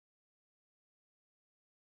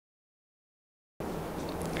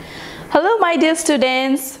Hello my dear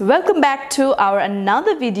students, welcome back to our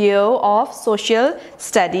another video of Social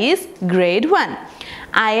Studies Grade 1.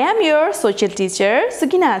 I am your social teacher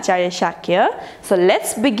Sugina Acharya Shakya. So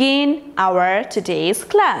let's begin our today's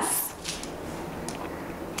class.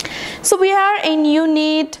 So we are in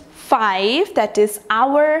Unit 5, that is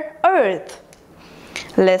our Earth.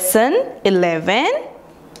 Lesson 11.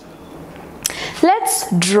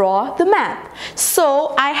 Let's draw the map.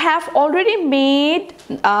 So I have already made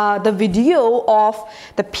the video of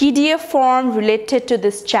the PDF form related to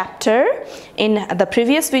this chapter. In the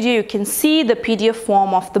previous video you can see the PDF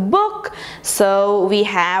form of the book. So we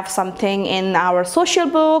have something in our social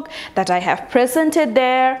book that I have presented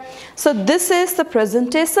there. So this is the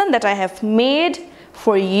presentation that I have made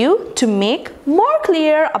for you to make more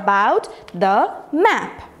clear about the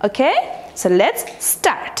map. Okay, so let's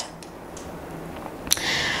start.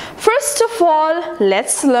 First of all,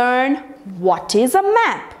 let's learn what is a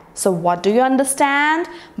map. So what do you understand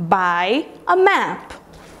by a map?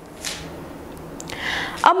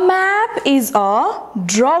 A map is a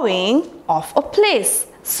drawing of a place.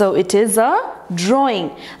 So it is a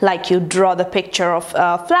drawing, like you draw the picture of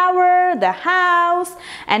a flower, the house,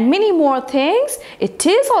 and many more things. It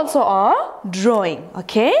is also a drawing.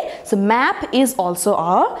 Okay, so map is also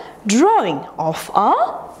a drawing of a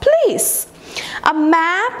place. A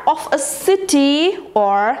map of a city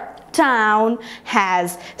or town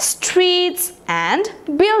has streets and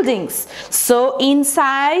buildings. So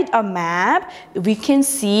inside a map we can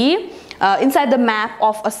see inside the map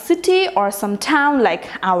of a city or some town like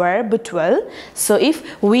our butwal. So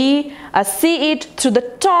if we see it to the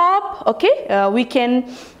top, okay, we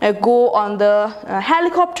can go on the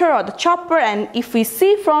helicopter or the chopper, and if we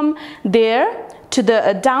see from there to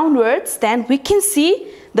the downwards, then we can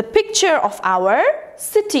see the picture of our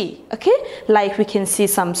city. Okay, like we can see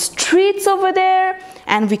some streets over there,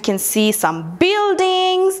 and we can see some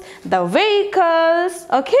buildings, the vehicles.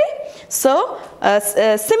 Okay, so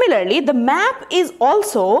similarly the map is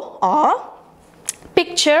also a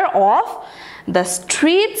picture of the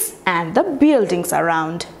streets and the buildings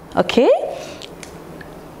around. Okay,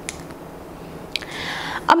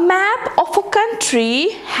 a map of a country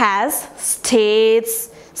has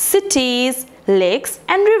states, cities, lakes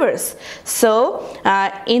and rivers. So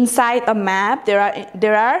inside a map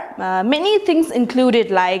there are many things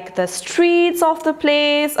included, like the streets of the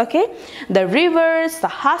place, okay, the rivers, the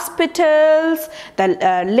hospitals,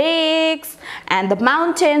 the lakes, and the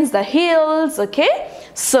mountains, the hills. Okay,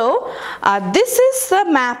 so this is the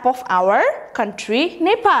map of our country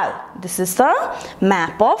Nepal. This is the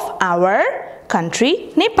map of our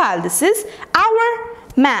country Nepal. This is our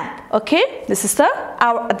map. Okay, this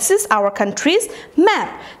is our country's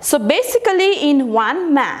map. So basically in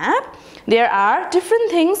one map there are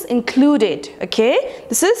different things included. Okay,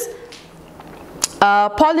 this is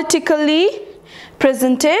a politically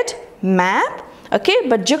presented map. Okay,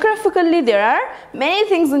 but geographically there are many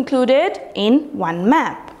things included in one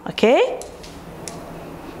map. Okay,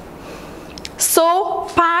 so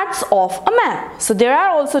parts of a map. So there are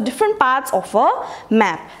also different parts of a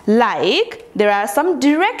map, like there are some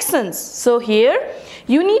directions. So here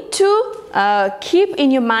you need to keep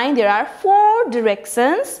in your mind there are 4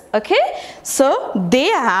 directions. Okay, so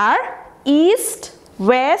they are east,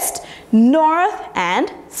 west, north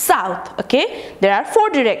and south. Okay, there are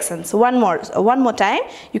 4 directions. One more time,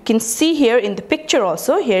 you can see here in the picture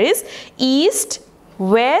also, here is east,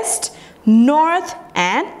 west, north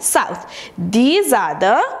and south. These are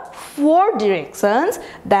the 4 directions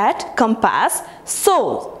that compass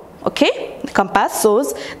shows. Okay, the compass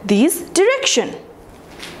shows these direction.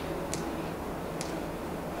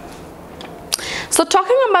 So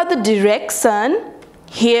talking about the direction,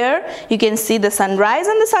 here you can see the sunrise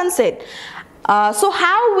and the sunset. So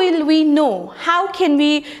how will we know? How can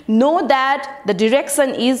we know that the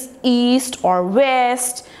direction is east or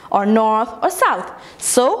west or north or south?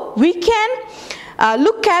 So we can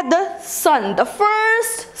look at the sun, the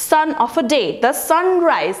first sun of a day, the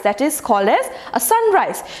sunrise, that is called as a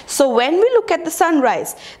sunrise. So when we look at the sun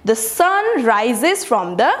rises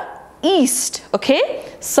from the east. Okay,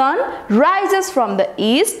 sun rises from the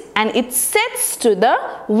east and it sets to the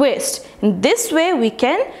west. In this way we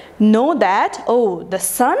can know that, oh, the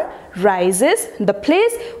sun rises, the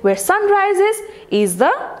place where sun rises is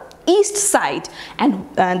the east side, and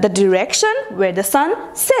the direction where the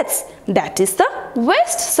sun sets, that is the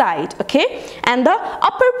west side. Okay, and the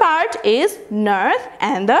upper part is north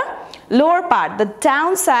and the lower part, the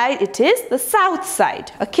downside, it is the south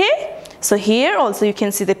side. Okay, so here also you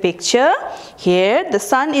can see the picture. Here the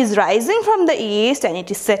sun is rising from the east and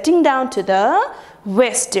it is setting down to the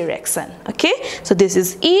west direction. Okay, so this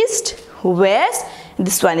is east, west,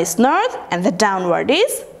 this one is north, and the downward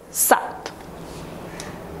is south.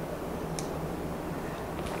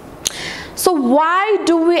 So why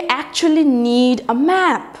do we actually need a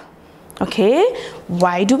map? Okay,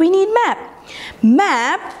 why do we need map?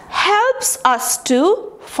 Map helps us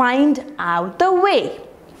to find out the way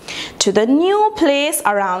to the new place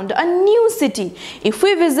around a new city. If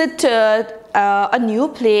we visit a new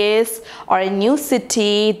place or a new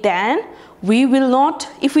city, then we will not,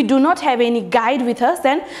 if we do not have any guide with us,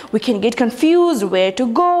 then we can get confused where to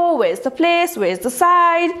go, where is the place, where is the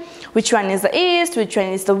side, which one is the east, which one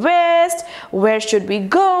is the west, where should we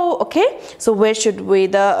go. Okay, so where should we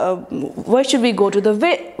go to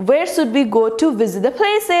visit the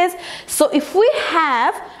places. So if we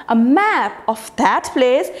have a map of that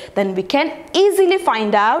place, then we can easily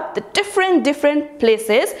find out the different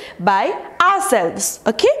places by ourselves.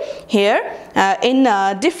 Okay, here in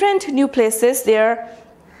different new places,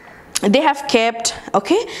 they have kept,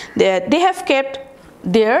 okay, they have kept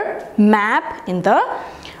their map in the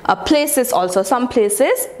places also. Some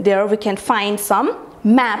places there we can find some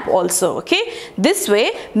map also. Okay, this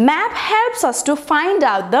way map helps us to find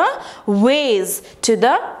out the ways to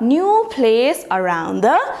the new place around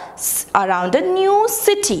the new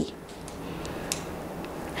city.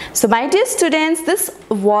 So my dear students, this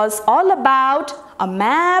was all about a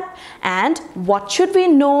map and what should we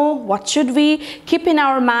know, what should we keep in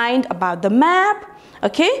our mind about the map.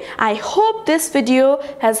 Okay, I hope this video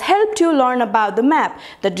has helped you learn about the map,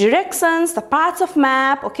 the directions, the parts of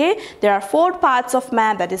map. Okay, there are 4 parts of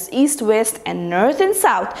map, that is east, west, and north and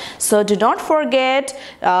south. So do not forget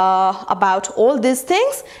about all these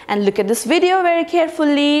things and look at this video very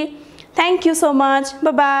carefully. Thank you so much.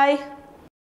 Bye bye.